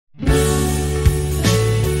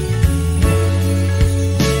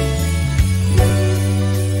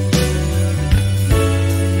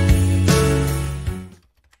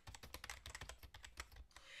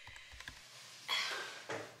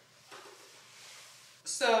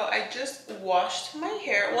So I just washed my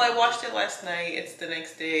hair. Well, I washed it last night. It's the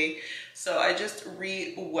next day. So I just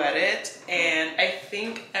re-wet it, and I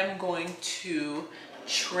think I'm going to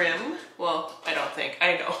trim. Well, I don't think,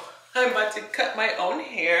 I know. I'm about to cut my own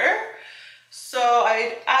hair. So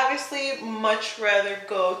I'd obviously much rather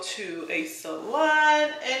go to a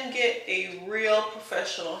salon and get a real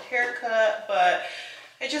professional haircut, but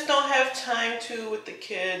I just don't have time to with the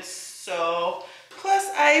kids. So plus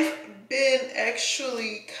I've been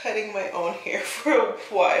actually cutting my own hair for a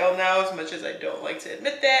while now, as much as I don't like to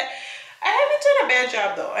admit that. I haven't done a bad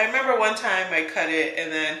job though. I remember one time I cut it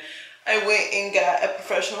and then I went and got a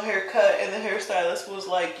professional haircut and the hairstylist was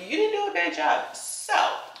like, you didn't do a bad job. So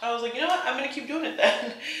I was like, you know what? I'm gonna keep doing it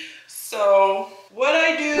then. So what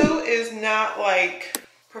I do is not like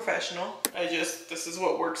professional. This is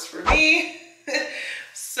what works for me.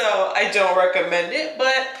 So I don't recommend it,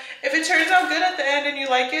 but if it turns out good at the end and you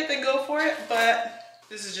like it, then go for it. But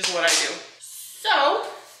this is just what I do. So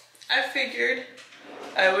I figured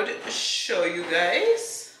I would show you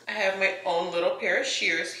guys. I have my own little pair of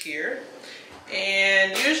shears here.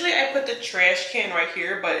 And usually I put the trash can right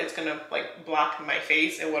here, but it's gonna like block my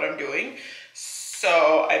face and what I'm doing.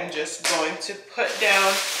 So I'm just going to put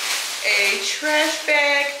down a trash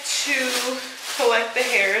bag to collect the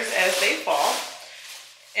hairs as they fall.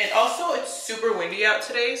 And also it's super windy out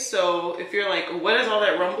today, so if you're like, what is all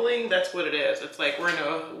that rumbling? That's what it is. It's like we're in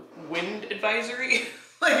a wind advisory.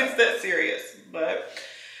 Like it's that serious. But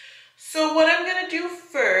so what I'm gonna do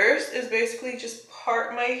first is basically just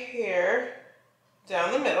part my hair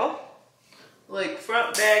down the middle, like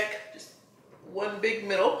front, back, just one big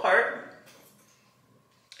middle part.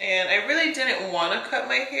 And I really didn't want to cut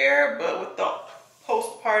my hair, but with the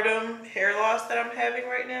postpartum hair loss that I'm having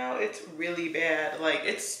right now, it's really bad. Like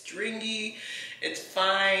it's stringy, it's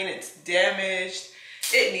fine, it's damaged,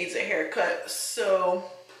 it needs a haircut. So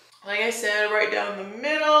like I said, right down the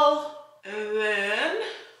middle, and then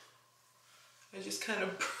I just kind of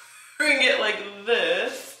bring it like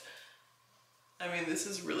this. I mean, this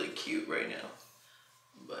is really cute right now,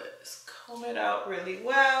 but just comb it out really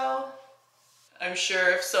well. I'm sure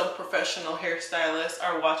if some professional hairstylists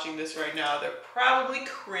are watching this right now, they're probably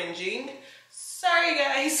cringing. Sorry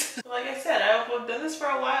guys. Like I said, I've done this for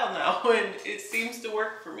a while now and it seems to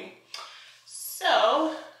work for me.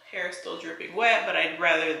 So, hair is still dripping wet, but I'd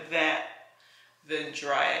rather that than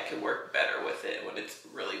dry. I could work better with it when it's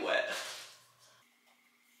really wet.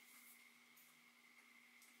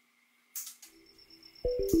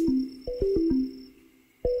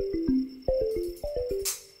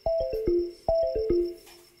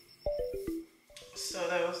 So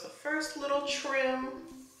that was the first little trim.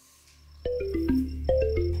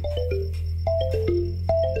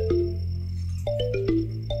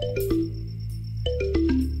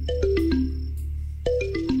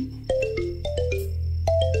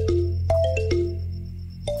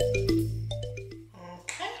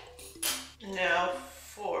 Okay. Now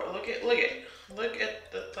for look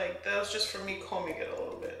at the, like, that was just for me combing it a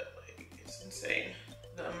little bit. Like, it's insane.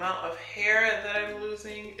 The amount of hair that I'm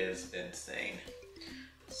losing is insane.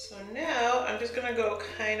 So now I'm just gonna go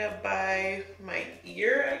kind of by my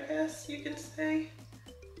ear, I guess you can say.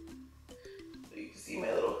 So you can see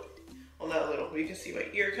my little, well not little, but you can see my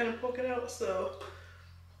ear kind of poking out. So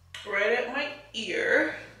right at my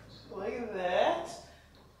ear, like that.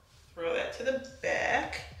 Throw that to the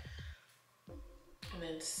back. And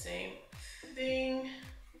then same thing.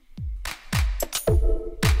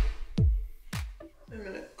 I'm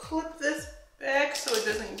gonna clip this back so it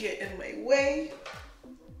doesn't get in my way.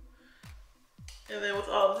 And then with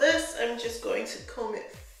all this, I'm just going to comb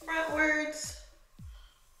it frontwards.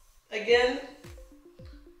 Again,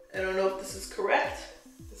 I don't know if this is correct.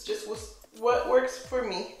 It's just what works for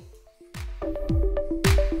me.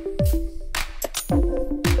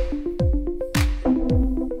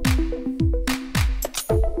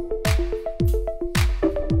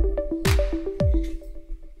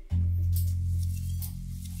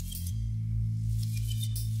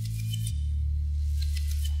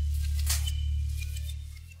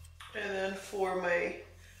 And then for my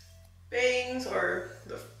bangs, or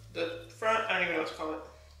the front, I don't even know what to call it.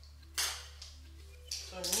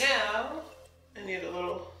 So now I need a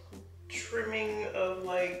little trimming of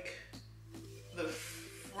like the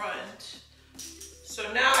front.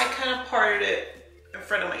 So now I kind of parted it in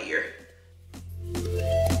front of my ear.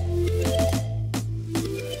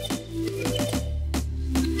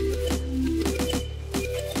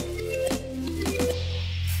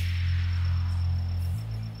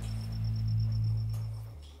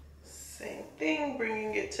 Same thing,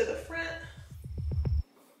 bringing it to the front.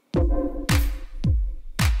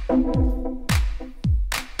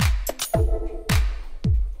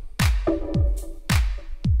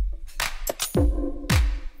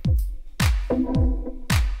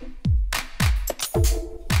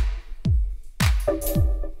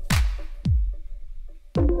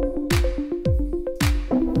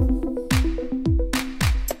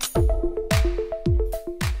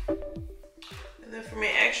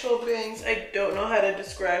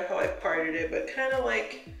 bit, but kind of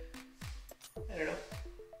like, I don't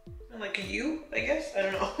know, like a U, I guess, I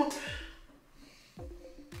don't know.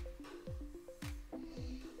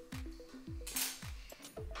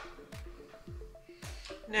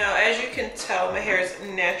 Now, as you can tell, my hair is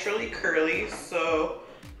naturally curly, so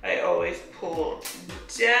I always pull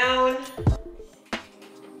down.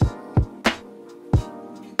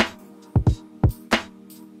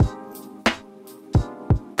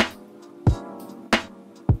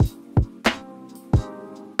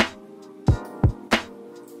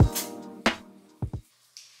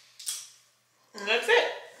 And that's it.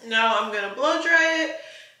 Now I'm gonna blow dry it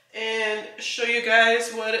and show you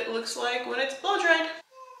guys what it looks like when it's blow dried.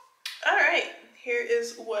 All right, here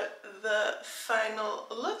is what the final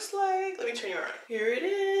looks like. Let me turn you around. Here it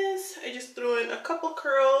is. I just threw in a couple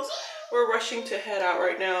curls. We're rushing to head out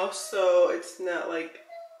right now, so it's not like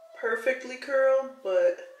perfectly curled,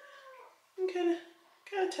 but you can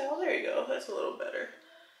kind of tell. There you go. That's a little better.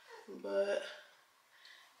 But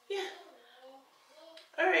yeah.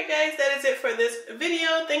 Alright guys, that is it for this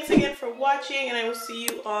video. Thanks again for watching, and I will see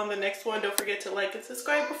you on the next one. Don't forget to like and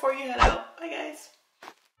subscribe before you head out. Bye guys.